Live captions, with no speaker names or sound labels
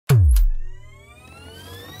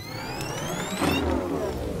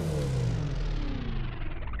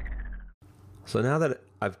So now that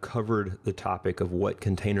I've covered the topic of what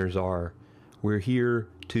containers are, we're here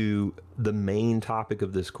to the main topic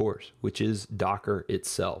of this course, which is Docker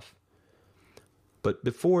itself. But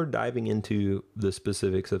before diving into the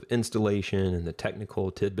specifics of installation and the technical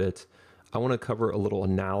tidbits, I want to cover a little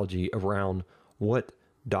analogy around what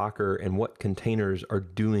Docker and what containers are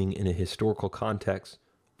doing in a historical context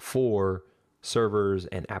for servers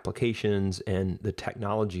and applications and the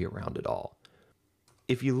technology around it all.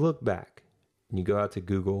 If you look back and you go out to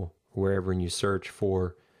Google or wherever and you search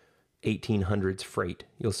for 1800s freight,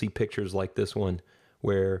 you'll see pictures like this one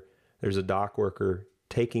where there's a dock worker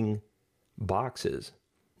taking boxes,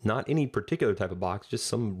 not any particular type of box, just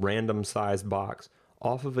some random sized box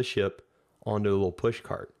off of a ship onto a little push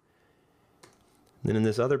cart. Then in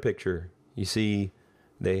this other picture, you see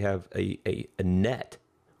they have a net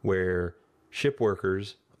where ship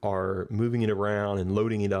workers are moving it around and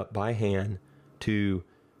loading it up by hand to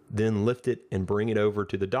then lift it and bring it over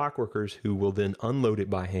to the dock workers, who will then unload it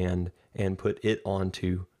by hand and put it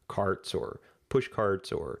onto carts or push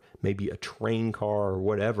carts or maybe a train car or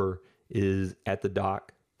whatever is at the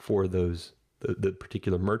dock for those the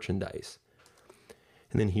particular merchandise.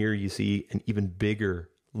 And then here you see an even bigger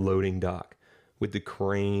loading dock with the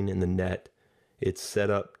crane and the net. It's set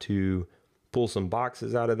up to pull some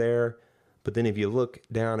boxes out of there. But then if you look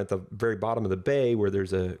down at the very bottom of the bay where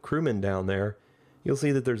there's a crewman down there, you'll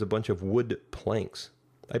see that there's a bunch of wood planks.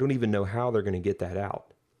 I don't even know how they're going to get that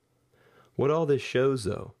out. What all this shows,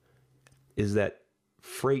 though, is that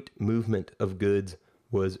freight movement of goods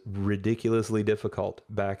was ridiculously difficult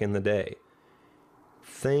back in the day.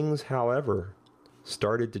 Things, however,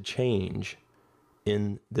 started to change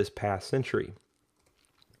in this past century.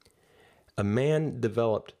 A man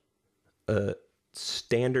developed a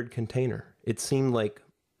standard container. It seemed like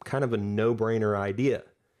kind of a no-brainer idea.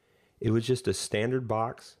 It was just a standard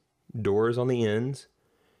box, doors on the ends.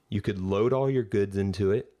 You could load all your goods into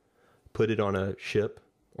it, put it on a ship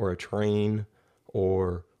or a train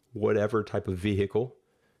or whatever type of vehicle.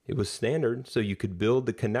 It was standard, so you could build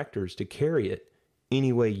the connectors to carry it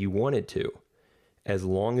any way you wanted to. As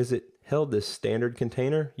long as it held this standard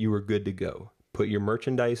container, you were good to go. Put your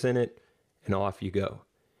merchandise in it, and off you go.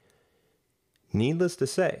 Needless to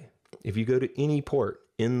say, if you go to any port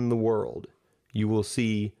in the world, you will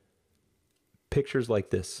see pictures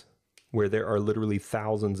like this, where there are literally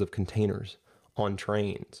thousands of containers on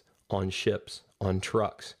trains, on ships, on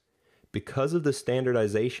trucks. Because of the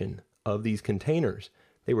standardization of these containers,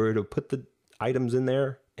 they were able to put the items in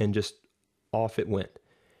there and just off it went.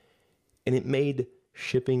 And it made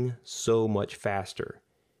shipping so much faster,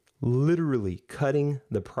 literally cutting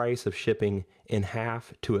the price of shipping in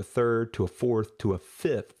half to a third to a fourth to a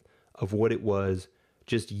fifth of what it was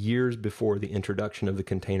just years before the introduction of the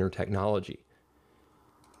container technology.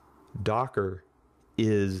 Docker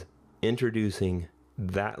is introducing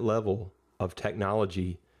that level of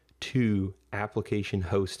technology to application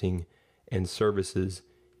hosting and services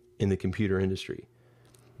in the computer industry.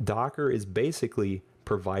 Docker is basically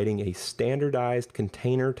providing a standardized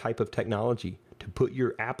container type of technology to put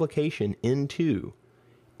your application into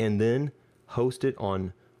and then host it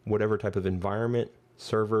on whatever type of environment,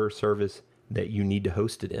 server, service that you need to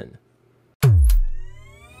host it in.